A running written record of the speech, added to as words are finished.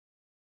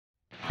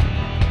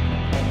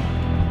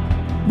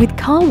With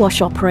car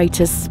wash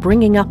operators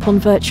springing up on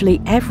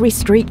virtually every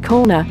street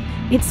corner,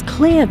 it's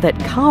clear that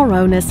car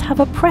owners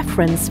have a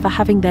preference for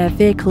having their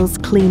vehicles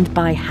cleaned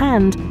by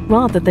hand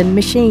rather than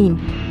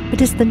machine.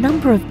 But as the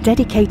number of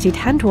dedicated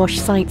hand wash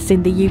sites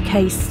in the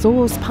UK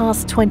soars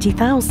past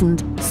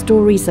 20,000,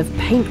 stories of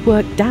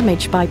paintwork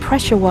damage by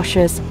pressure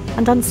washers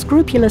and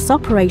unscrupulous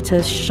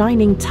operators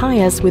shining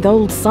tyres with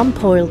old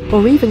sump oil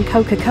or even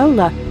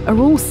Coca-Cola are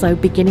also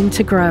beginning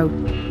to grow.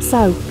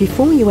 So,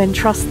 before you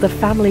entrust the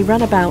family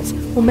runabout,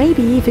 or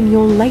maybe even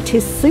your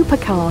latest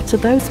supercar to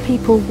those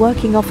people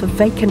working off a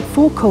vacant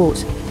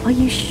forecourt, are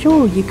you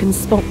sure you can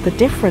spot the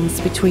difference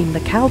between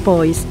the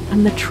cowboys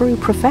and the true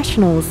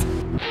professionals?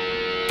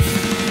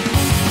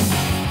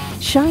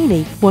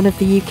 Shiny, one of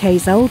the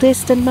UK's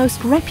oldest and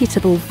most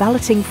reputable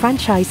valeting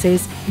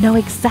franchises, know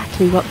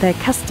exactly what their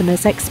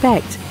customers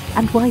expect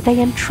and why they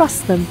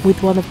entrust them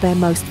with one of their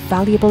most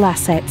valuable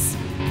assets.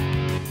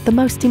 The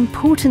most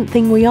important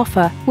thing we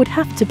offer would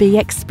have to be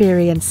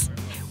experience.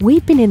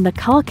 We've been in the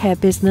car care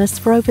business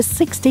for over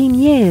 16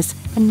 years,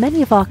 and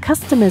many of our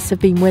customers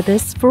have been with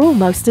us for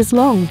almost as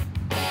long.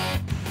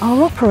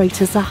 Our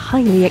operators are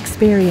highly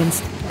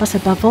experienced, but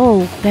above all,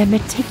 they're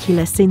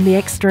meticulous in the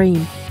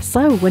extreme.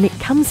 So when it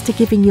comes to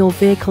giving your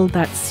vehicle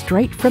that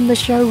straight from the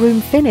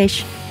showroom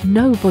finish,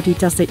 nobody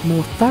does it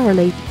more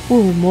thoroughly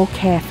or more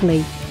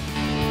carefully.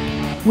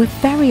 We're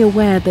very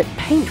aware that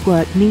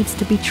paintwork needs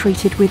to be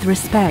treated with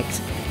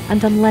respect,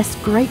 and unless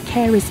great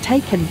care is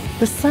taken,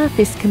 the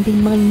surface can be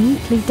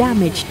minutely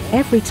damaged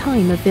every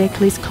time a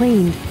vehicle is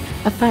cleaned,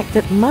 a fact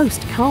that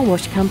most car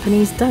wash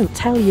companies don't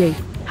tell you.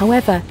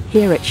 However,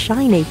 here at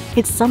Shiny,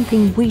 it's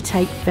something we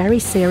take very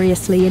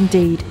seriously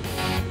indeed.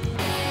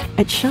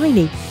 At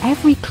Shiny,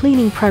 every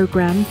cleaning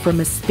program, from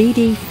a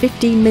speedy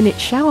 15-minute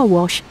shower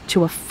wash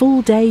to a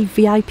full-day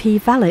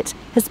VIP valet,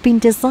 has been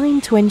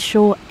designed to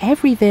ensure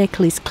every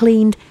vehicle is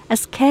cleaned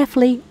as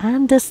carefully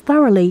and as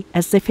thoroughly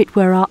as if it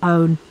were our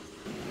own.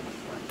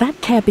 That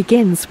care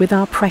begins with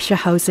our pressure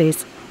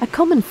hoses, a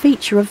common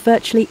feature of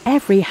virtually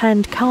every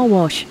hand car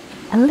wash.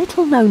 A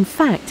little-known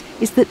fact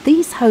is that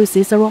these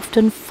hoses are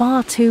often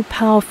far too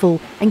powerful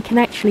and can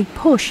actually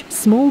push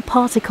small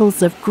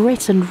particles of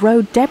grit and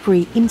road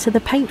debris into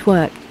the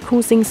paintwork,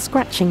 causing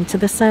scratching to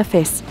the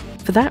surface.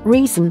 For that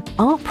reason,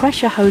 our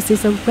pressure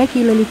hoses are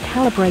regularly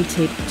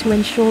calibrated to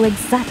ensure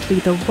exactly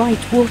the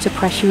right water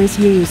pressure is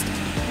used.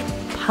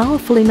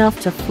 Powerful enough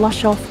to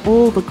flush off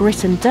all the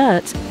grit and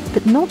dirt,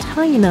 but not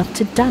high enough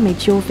to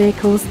damage your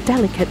vehicle's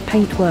delicate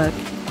paintwork.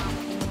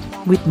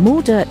 With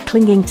more dirt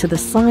clinging to the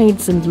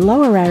sides and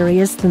lower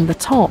areas than the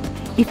top,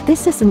 if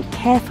this isn't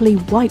carefully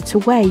wiped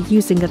away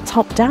using a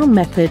top-down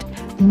method,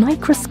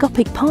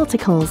 microscopic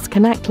particles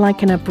can act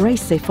like an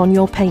abrasive on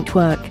your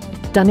paintwork.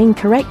 Done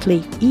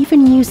incorrectly,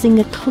 even using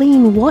a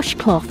clean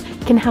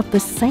washcloth can have the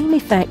same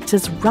effect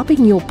as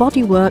rubbing your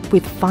bodywork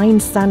with fine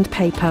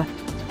sandpaper.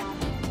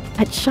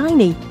 At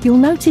Shiny, you'll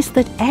notice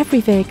that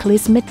every vehicle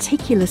is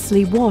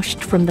meticulously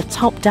washed from the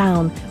top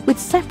down, with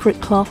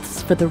separate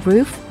cloths for the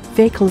roof,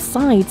 vehicle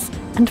sides,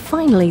 and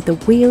finally the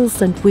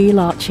wheels and wheel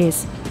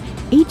arches.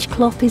 Each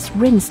cloth is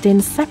rinsed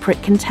in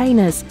separate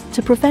containers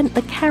to prevent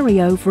the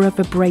carryover of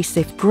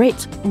abrasive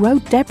grit,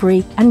 road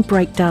debris, and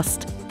brake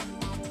dust.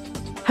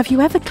 Have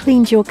you ever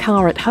cleaned your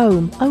car at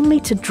home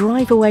only to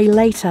drive away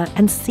later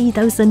and see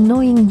those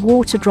annoying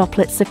water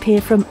droplets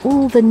appear from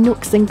all the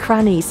nooks and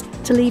crannies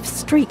to leave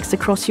streaks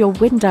across your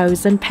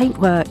windows and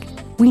paintwork?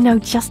 We know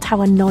just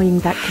how annoying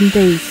that can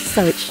be,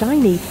 so at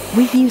Shiny,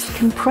 we use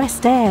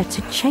compressed air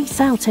to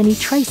chase out any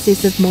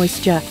traces of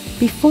moisture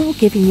before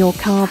giving your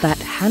car that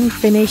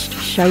hand-finished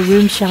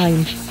showroom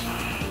shine.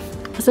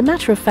 As a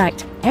matter of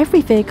fact,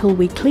 every vehicle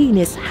we clean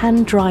is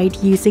hand-dried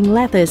using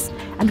leathers,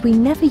 and we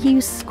never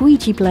use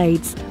squeegee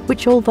blades,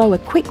 which, although a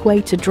quick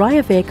way to dry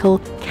a vehicle,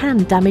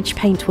 can damage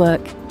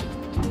paintwork.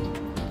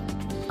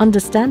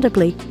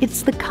 Understandably,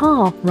 it's the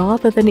car,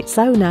 rather than its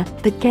owner,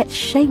 that gets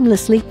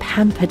shamelessly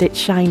pampered at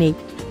Shiny.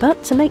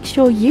 But to make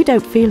sure you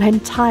don't feel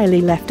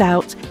entirely left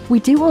out, we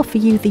do offer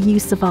you the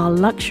use of our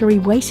luxury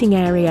waiting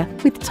area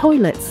with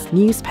toilets,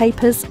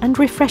 newspapers and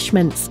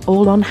refreshments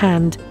all on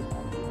hand.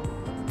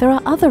 There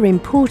are other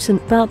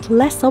important but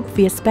less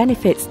obvious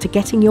benefits to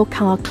getting your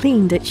car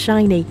cleaned at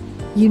Shiny.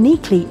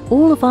 Uniquely,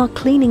 all of our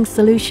cleaning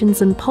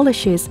solutions and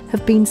polishes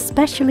have been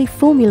specially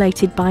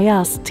formulated by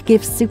us to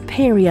give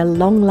superior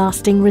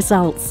long-lasting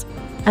results.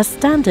 As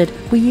standard,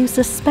 we use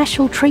a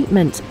special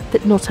treatment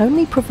that not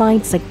only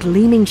provides a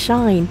gleaming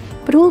shine,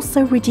 but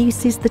also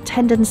reduces the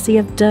tendency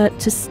of dirt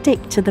to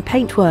stick to the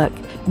paintwork,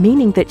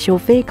 meaning that your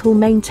vehicle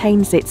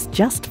maintains its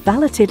just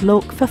valeted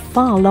look for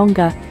far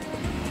longer.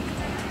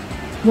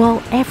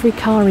 While every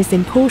car is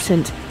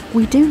important,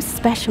 we do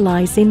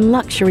specialise in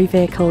luxury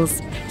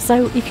vehicles,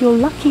 so if you're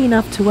lucky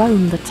enough to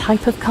own the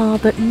type of car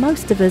that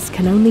most of us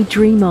can only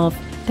dream of,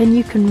 then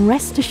you can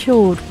rest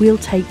assured we'll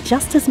take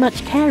just as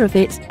much care of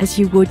it as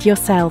you would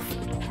yourself.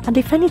 And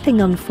if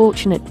anything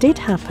unfortunate did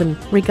happen,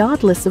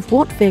 regardless of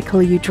what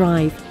vehicle you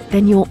drive,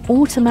 then you're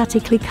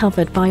automatically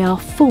covered by our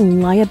full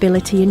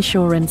liability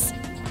insurance.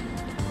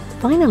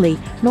 Finally,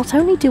 not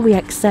only do we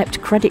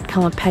accept credit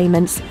card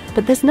payments,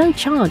 but there's no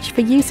charge for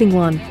using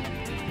one.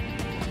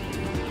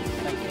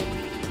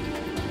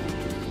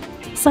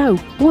 So,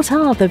 what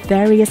are the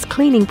various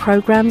cleaning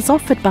programs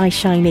offered by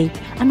Shiny,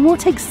 and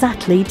what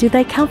exactly do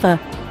they cover?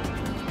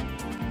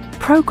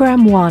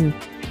 Program 1.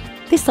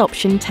 This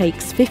option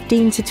takes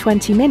 15 to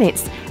 20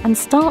 minutes and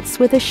starts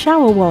with a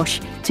shower wash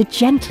to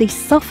gently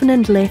soften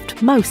and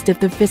lift most of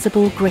the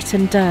visible grit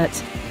and dirt.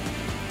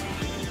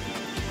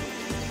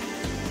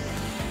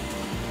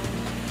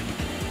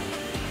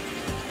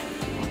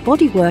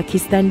 Bodywork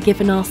is then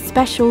given our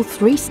special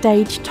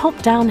 3-stage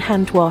top-down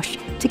hand wash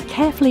to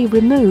carefully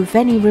remove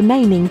any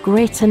remaining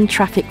grit and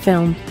traffic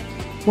film.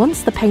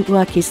 Once the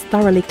paintwork is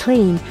thoroughly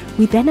clean,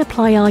 we then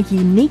apply our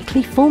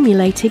uniquely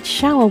formulated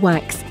shower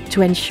wax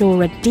to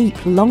ensure a deep,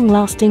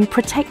 long-lasting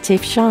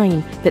protective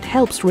shine that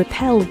helps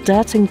repel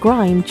dirt and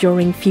grime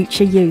during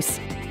future use.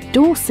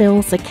 Door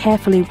sills are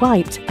carefully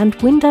wiped and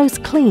windows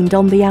cleaned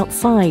on the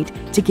outside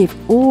to give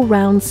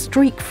all-round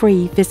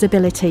streak-free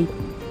visibility.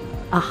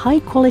 A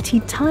high-quality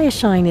tyre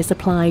shine is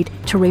applied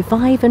to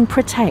revive and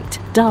protect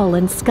dull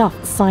and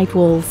scuffed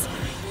sidewalls.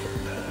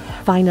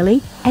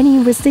 Finally,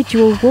 any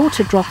residual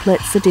water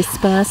droplets are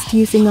dispersed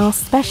using our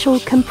special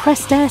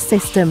compressed air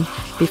system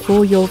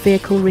before your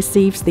vehicle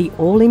receives the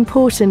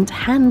all-important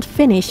hand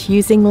finish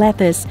using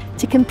leathers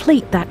to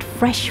complete that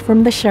fresh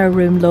from the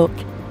showroom look.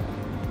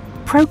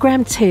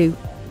 Program 2.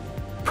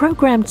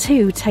 Program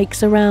 2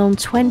 takes around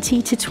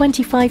 20 to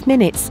 25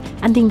 minutes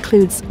and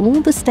includes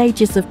all the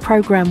stages of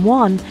Program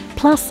 1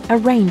 plus a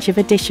range of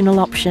additional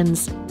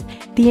options.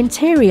 The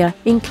interior,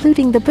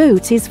 including the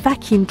boot, is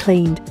vacuum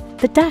cleaned.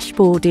 The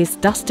dashboard is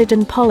dusted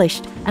and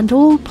polished, and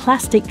all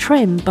plastic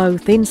trim,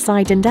 both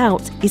inside and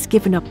out, is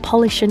given a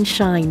polish and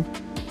shine.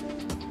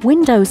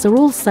 Windows are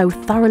also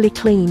thoroughly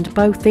cleaned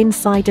both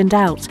inside and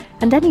out,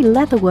 and any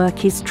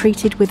leatherwork is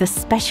treated with a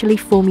specially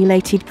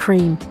formulated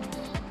cream.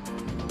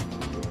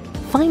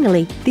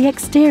 Finally, the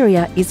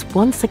exterior is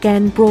once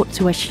again brought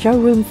to a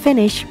showroom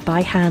finish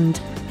by hand.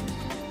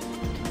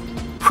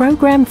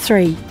 Program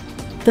 3.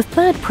 The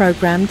third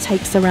program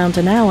takes around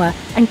an hour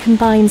and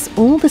combines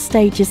all the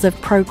stages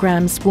of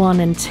Programs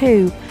 1 and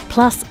 2,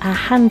 plus a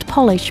hand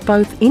polish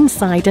both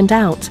inside and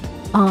out.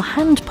 Our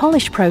hand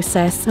polish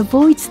process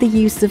avoids the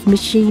use of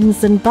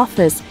machines and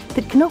buffers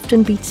that can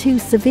often be too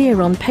severe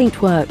on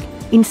paintwork.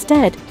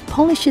 Instead,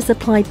 polish is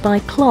applied by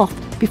cloth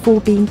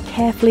before being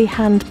carefully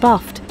hand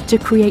buffed to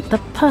create the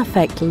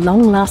perfect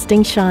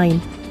long-lasting shine.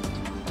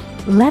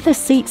 Leather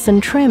seats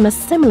and trim are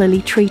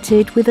similarly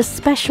treated with a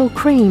special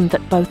cream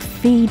that both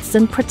feeds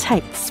and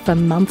protects for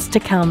months to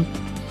come.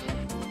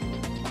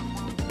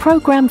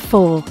 Program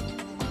 4.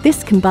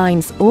 This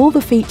combines all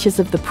the features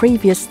of the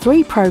previous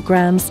 3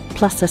 programs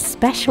plus a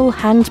special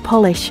hand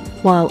polish,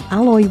 while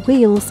alloy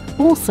wheels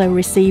also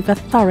receive a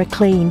thorough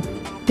clean.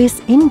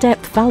 This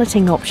in-depth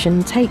valeting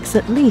option takes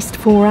at least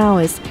 4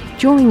 hours,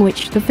 during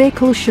which the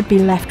vehicle should be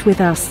left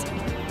with us.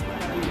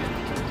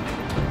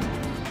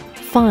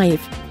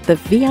 5. The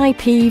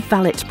VIP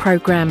Valet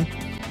Program.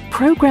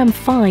 Program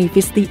 5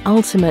 is the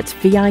ultimate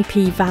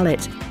VIP valet,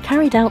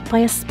 carried out by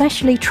a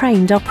specially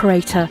trained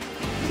operator.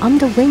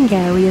 Under wing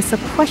areas are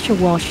pressure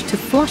washed to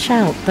flush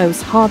out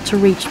those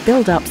hard-to-reach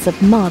build-ups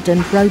of mud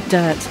and road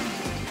dirt.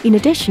 In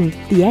addition,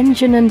 the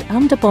engine and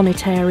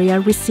underbonnet area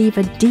receive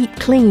a deep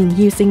clean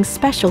using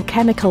special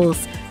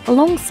chemicals,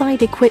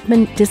 alongside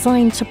equipment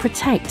designed to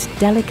protect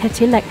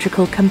delicate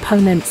electrical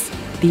components.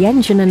 The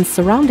engine and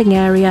surrounding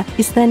area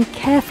is then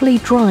carefully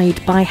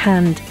dried by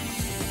hand.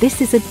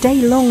 This is a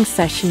day-long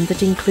session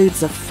that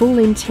includes a full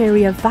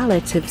interior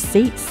valet of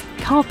seats,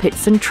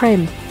 carpets and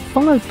trim,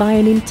 followed by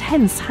an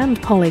intense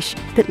hand polish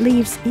that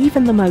leaves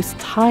even the most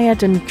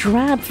tired and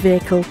drab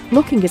vehicle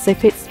looking as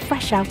if it's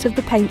fresh out of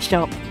the paint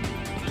shop.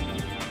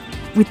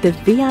 With the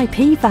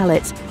VIP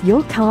Valet,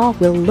 your car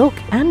will look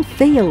and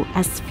feel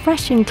as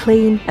fresh and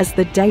clean as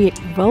the day it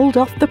rolled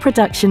off the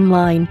production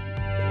line.